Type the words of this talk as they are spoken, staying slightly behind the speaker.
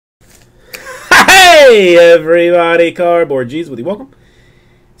Hey everybody, Cardboard G's with you. Welcome.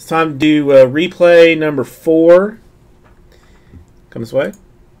 It's time to do replay number 4. Come this way.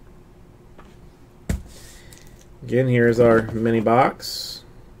 Again, here's our mini box.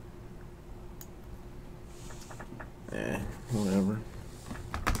 Whatever.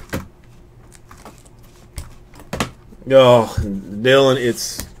 Oh,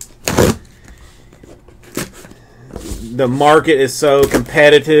 Dylan, the market is so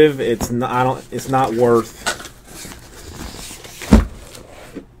competitive. It's not worth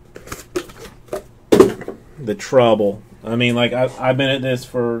the trouble. I mean, like I've been at this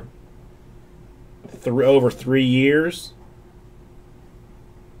for over 3 years.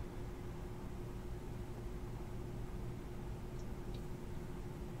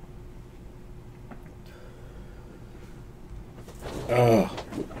 Ugh.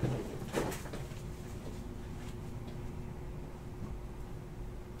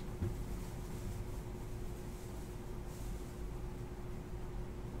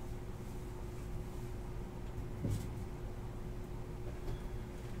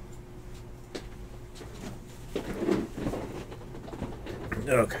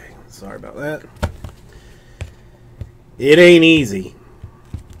 Okay, sorry about that. It ain't easy.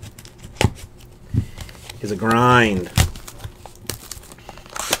 It's a grind.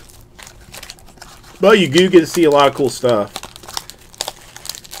 But you do get to see a lot of cool stuff.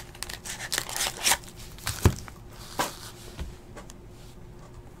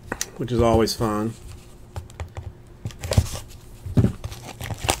 Which is always fun.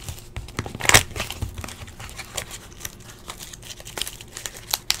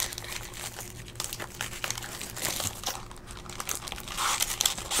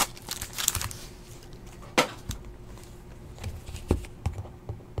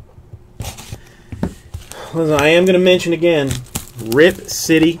 Listen, I am going to mention again,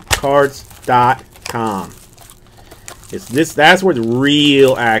 ripcitycards.com. That's where the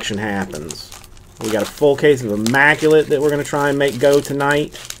real action happens. We got a full case of Immaculate that we're going to try and make go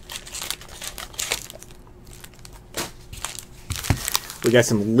tonight. We got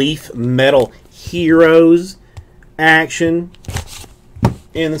some Leaf Metal Heroes action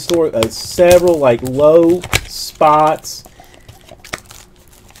in the store. Several like low spots.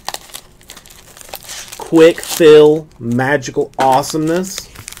 Quick fill, magical awesomeness.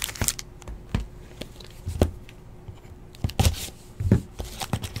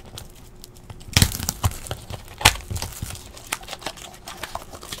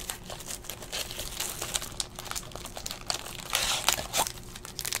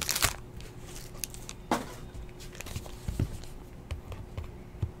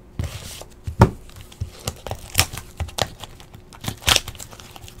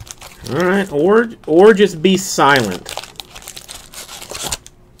 Alright, or just be silent.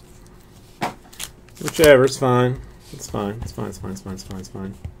 Whichever, it's fine. It's fine. It's fine. It's fine. It's fine. It's fine. It's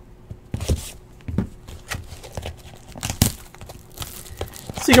fine.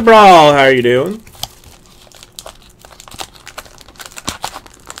 Secret Brawl, how are you doing?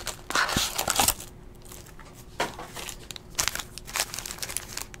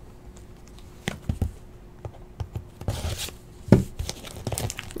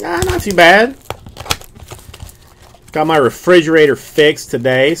 Not too bad. Got my refrigerator fixed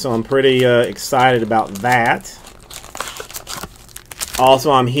today, so I'm pretty excited about that.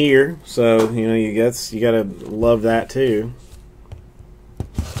 Also, I'm here, so you know you gotta love that too.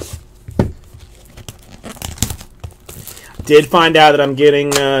 Did find out that I'm getting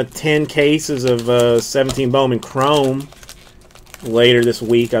 10 cases of 17 Bowman Chrome later this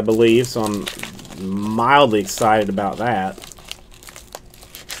week, I believe, so I'm mildly excited about that.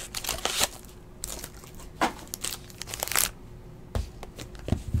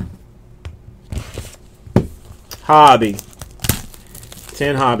 Hobby.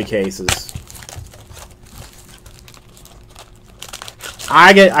 10 hobby cases.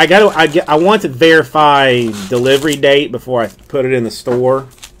 I want to verify delivery date before I put it in the store.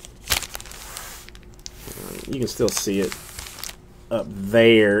 You can still see it up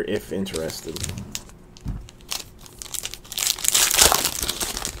there if interested.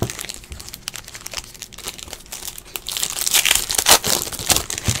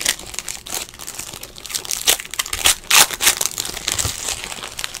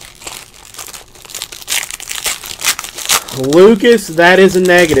 Lucas, that is a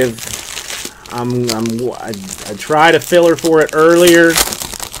negative. I tried a filler for it earlier.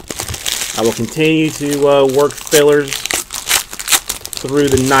 I will continue to work fillers through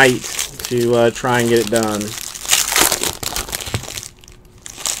the night to try and get it done.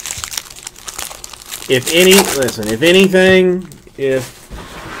 If anything, if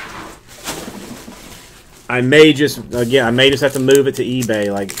I may just have to move it to eBay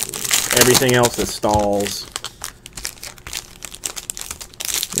like everything else that stalls,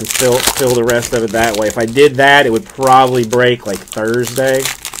 and fill the rest of it that way. If I did that, it would probably break like Thursday.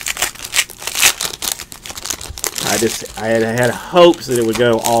 I had hopes that it would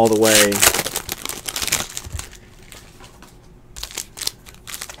go all the way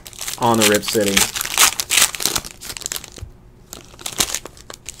on the Rip City.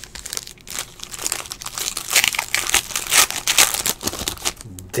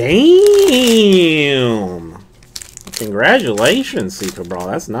 Damn! Congratulations, Secret Brawl.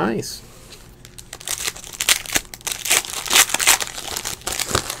 That's nice.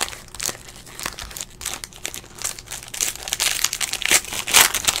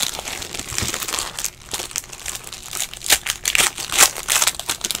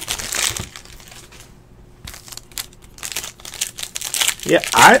 Yeah,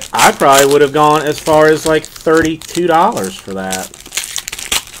 I probably would have gone as far as like $32 for that.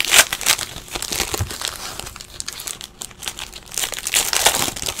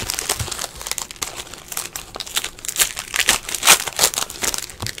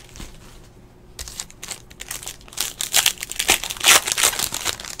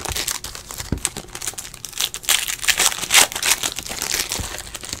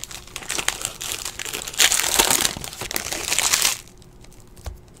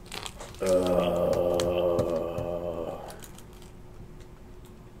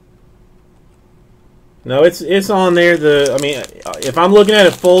 No, it's on there. I mean, if I'm looking at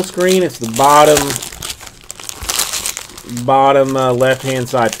it full screen, it's the bottom left-hand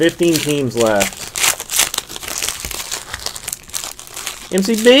side. 15 teams left.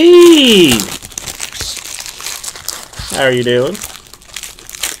 MCB, how are you doing?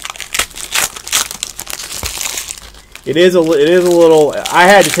 It is a little. I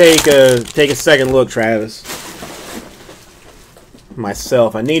had to take a second look, Travis.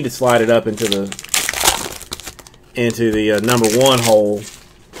 Myself, I need to slide it up into the number 1 hole.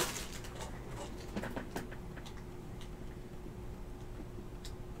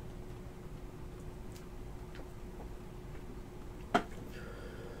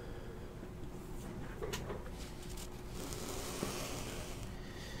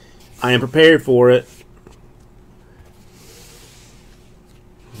 I am prepared for it.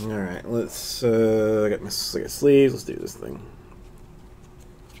 All right, let's. I got sleeves. Let's do this thing.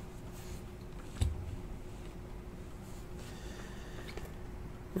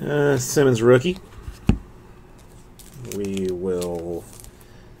 Simmons rookie. We will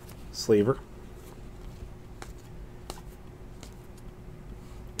sleever.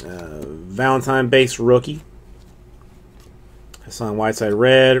 Valentine base rookie. Hassan Whiteside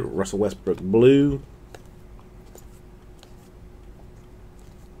red. Russell Westbrook blue.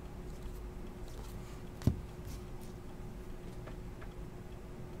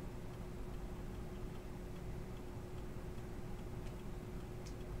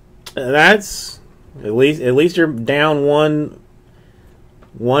 That's at least you're down one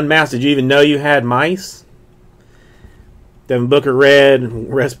mouse. Did you even know you had mice? Devin Booker red,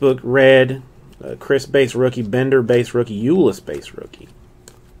 Westbrook red, Chris base rookie, Bender base rookie, Ulis base rookie,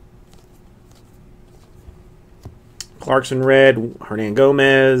 Clarkson red, Hernan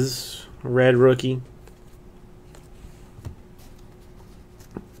Gomez red rookie.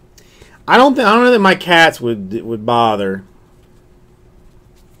 I don't know that my cats would bother.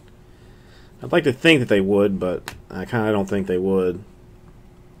 I'd like to think that they would, but I kind of don't think they would.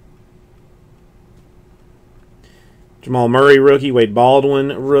 Jamal Murray rookie, Wade Baldwin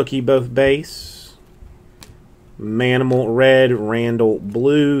rookie, both base. Manimal red, Randall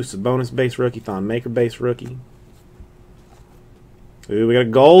blue, Sabonis base rookie, Thon Maker base rookie. Ooh, we got a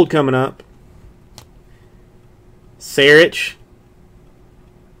gold coming up. Saric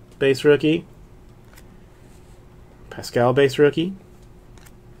base rookie. Pascal base rookie.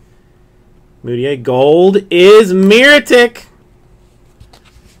 Moutier gold is Miritic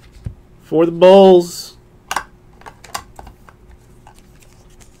for the Bulls.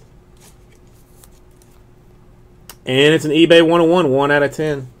 And it's an eBay 101, 1 out of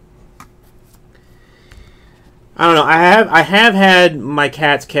 10. I don't know. I have had my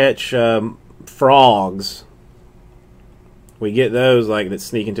cats catch frogs. We get those like that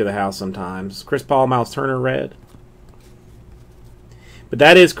sneak into the house sometimes. Chris Paul, Miles Turner red. But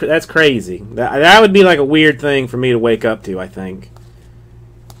that's crazy. That would be like a weird thing for me to wake up to, I think.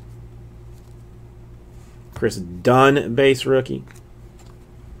 Chris Dunn base rookie.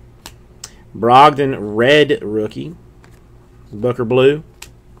 Brogdon red rookie. Booker blue.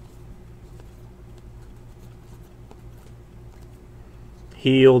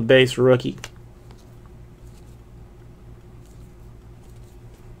 Healed base rookie.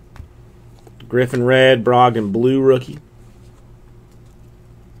 Griffin red, Brogdon blue rookie.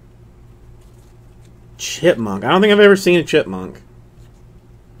 Chipmunk. I don't think I've ever seen a chipmunk.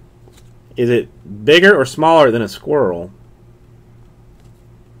 Is it bigger or smaller than a squirrel?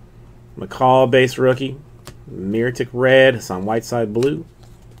 McCall base rookie. Miritic red. Hassan Whiteside blue.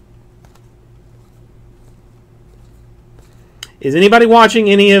 Is anybody watching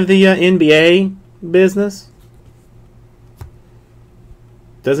any of the NBA business?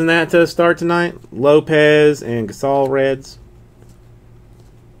 Doesn't that start tonight? Lopez and Gasol reds.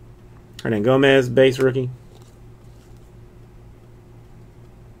 Hernan Gomez base rookie.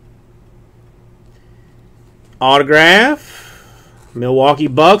 Autograph. Milwaukee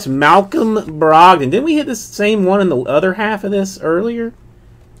Bucks, Malcolm Brogdon. Didn't we hit the same one in the other half of this earlier?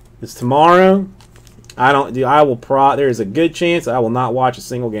 It's tomorrow. There is a good chance I will not watch a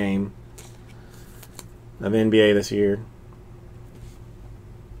single game of NBA this year.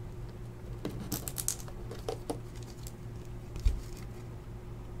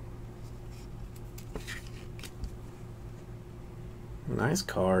 Nice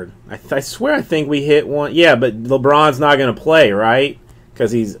card. I swear I think we hit one. Yeah, but LeBron's not going to play, right?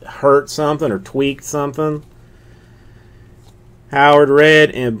 Because he's hurt something or tweaked something. Howard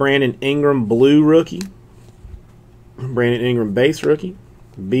red and Brandon Ingram blue rookie. Brandon Ingram base rookie.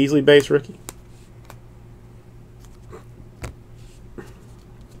 Beasley base rookie.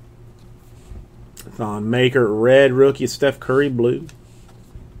 Thon Maker red rookie. Steph Curry blue.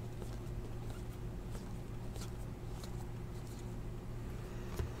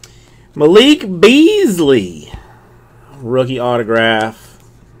 Malik Beasley, rookie autograph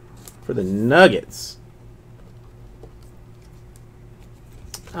for the Nuggets.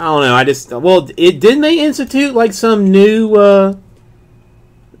 I don't know. Didn't they institute like some new?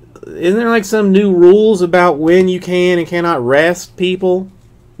 Isn't there like some new rules about when you can and cannot rest people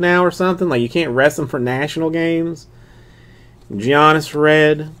now or something? Like you can't rest them for national games. Giannis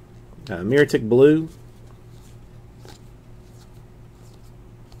red, Miritic blue.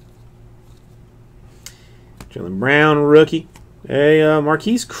 Jaylen Brown, rookie. A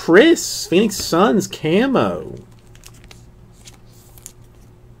Marquise Chris, Phoenix Suns camo.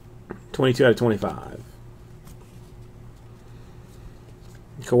 22 out of 25.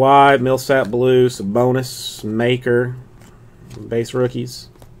 Kawhi, Millsap blue, Sabonis, Maker, base rookies.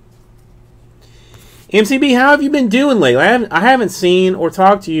 MCB, how have you been doing lately? I haven't seen or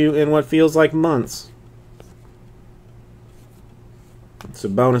talked to you in what feels like months.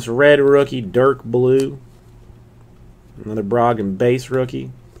 Sabonis red rookie, Dirk blue. Another Brogdon base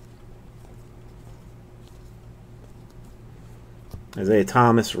rookie. Isaiah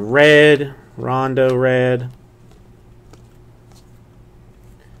Thomas red. Rondo red.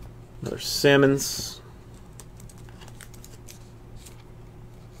 Another Simmons.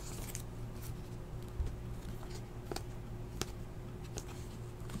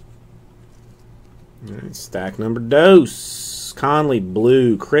 All right, stack number dose. Conley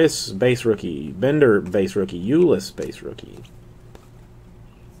blue, Chris base rookie, Bender base rookie, Ulis base rookie,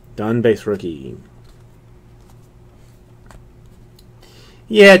 Dunn base rookie.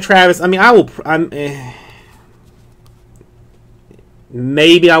 Yeah, Travis. I mean,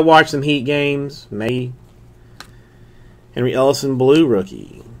 maybe I watch some Heat games. Maybe. Henry Ellison blue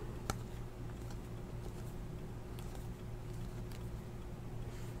rookie.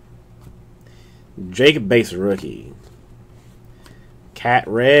 Jacob base rookie. Cat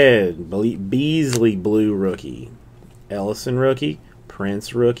red, Beasley blue rookie, Ellison rookie,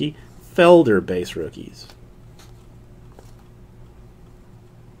 Prince rookie, Felder base rookies.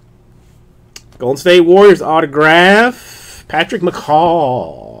 Golden State Warriors autograph, Patrick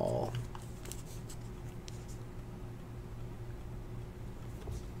McCall.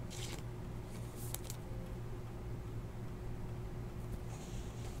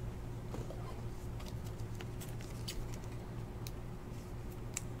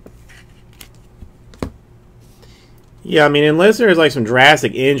 Yeah, I mean, unless there's like some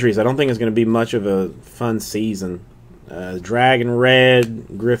drastic injuries, I don't think it's going to be much of a fun season. Dragon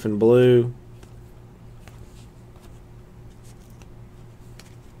red, Griffin blue.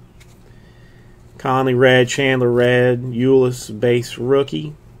 Conley red, Chandler red, Ulis base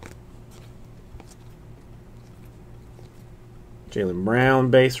rookie. Jaylen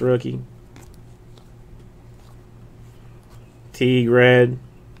Brown base rookie. Teague red,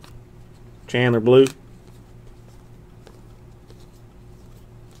 Chandler blue.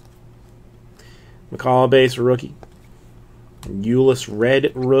 McCall base rookie. Ulis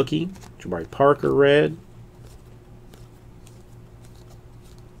red rookie. Jabari Parker red.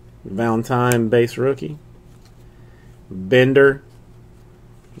 Valentine base rookie. Bender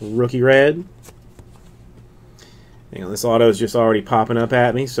rookie red. Hang on, this auto is just already popping up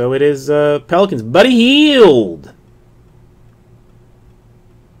at me. So it is Pelicans. Buddy Hield.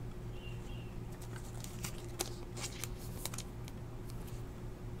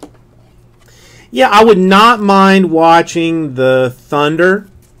 Yeah, I would not mind watching the Thunder,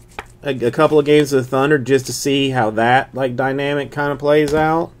 a couple of games of the Thunder, just to see how that like dynamic kind of plays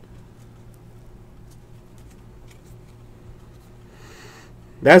out.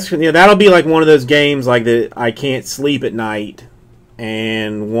 That's, you know, that'll be like one of those games like that I can't sleep at night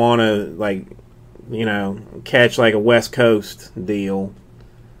and want to, like, you know, catch like a West Coast deal.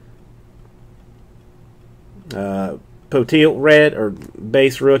 Poteet red or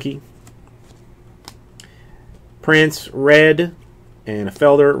base rookie. Prince red and a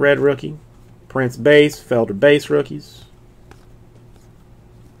Felder red rookie. Prince base, Felder base rookies.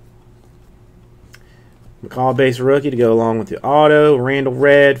 McCall base rookie to go along with the auto. Randall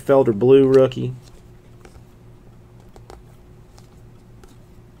red, Felder blue rookie.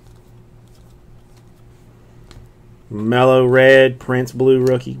 Mellow red, Prince blue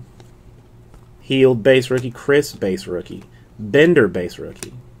rookie. Hield base rookie, Chris base rookie. Bender base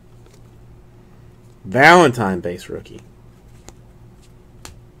rookie. Valentine base rookie.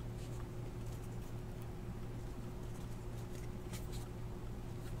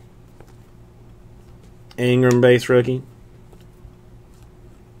 Ingram base rookie.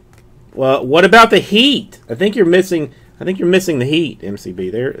 Well, what about the Heat? I think you're missing the Heat,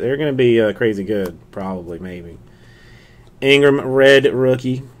 MCB. They're going to be crazy good, probably, maybe. Ingram red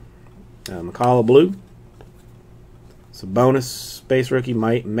rookie. McCall blue. Sabonis base rookie.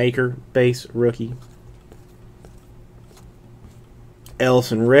 Maker base rookie.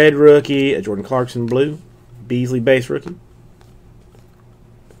 Ellison red rookie. Jordan Clarkson blue. Beasley base rookie.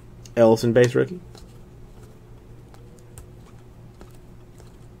 Ellison base rookie.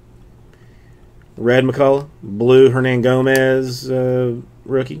 Red McCullough. Blue Hernan Gomez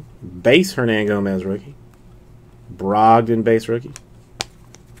rookie. Base Hernan Gomez rookie. Brogdon base rookie.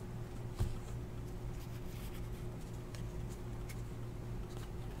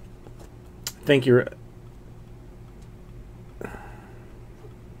 I think you're...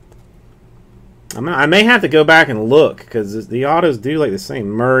 I may have to go back and look because the autos do like the same.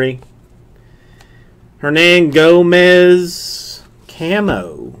 Murray. Hernan Gomez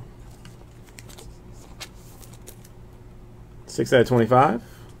camo. 6 out of 25.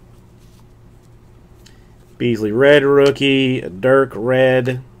 Beasley red rookie. Dirk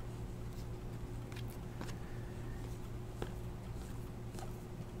red.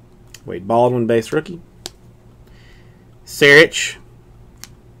 Wade Baldwin base rookie. Saric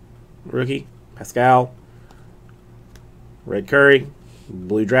rookie. Pascal. Red Curry.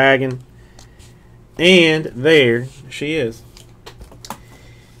 Blue Dragon. And there she is.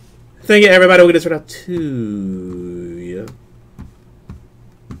 Thank you, everybody. We'll get this right out to